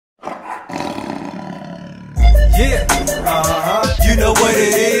Yeah, you know what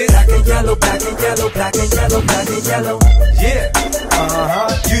it is. Black and yellow, black and yellow, black and yellow, black and yellow. Yeah,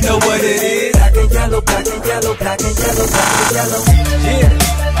 you know what it is. Black and yellow, black and yellow, black and yellow, black and yellow. Yeah,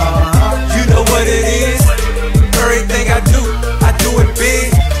 you know what it is. Everything I do it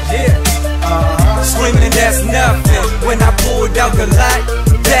big. Yeah, screaming that's nothing. When I pulled out the light,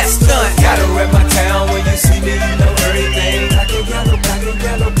 that's done. Gotta rep my town when you see me, you know everything. Black and yellow, black and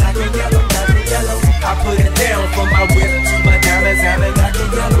yellow, black and yellow, black and yellow. I put it down from my whip to my diamonds, diamond. Black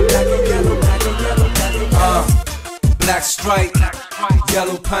and yellow, black and yellow, black and yellow, black and yellow. Black stripe,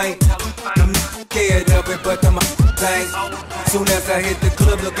 yellow paint. Them scared of it, but them thing. Soon as I hit the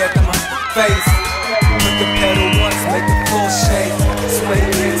club, look at them face. Put the pedal once, make the full shake. Sway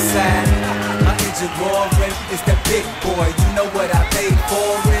inside. My engine roaring, it's that big boy. You know what I paid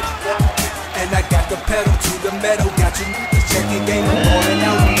for it. And I got the pedal to the metal. Got you checking game, I'm rolling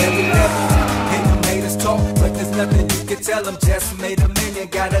out on every level. And you haters talk, but there's nothing you can tell them. Just made $1 million,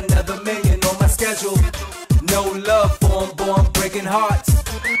 got another $1 million on my schedule. No love for 'em, boy, I'm breaking hearts.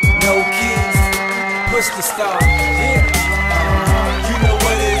 No keys, push the start. Yeah, you know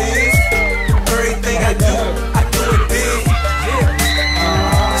what it is. Everything I do it big. Yeah,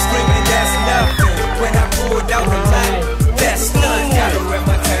 screaming that's nothing. When I pulled out the light, that's none. Gotta rep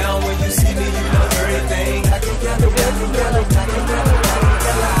my town when you see me, you know everything. Black and yellow, black and yellow, black and yellow, black and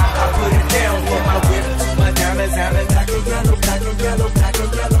yellow. I put it down for my whip to my diamonds, diamond. Black and yellow, black and yellow, black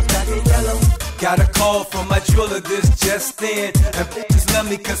and yellow, black and yellow. Got a call from my jeweler this just in. And bitches love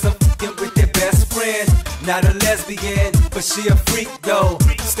me cause I'm f***ing with their best friend. Not a lesbian, but she a freak though.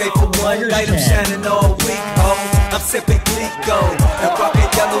 Stay for one night, I'm shining all week, oh. I'm sipping Glico and rocking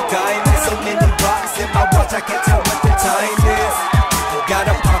yellow diamonds. So many rocks in my watch, I can't tell what the time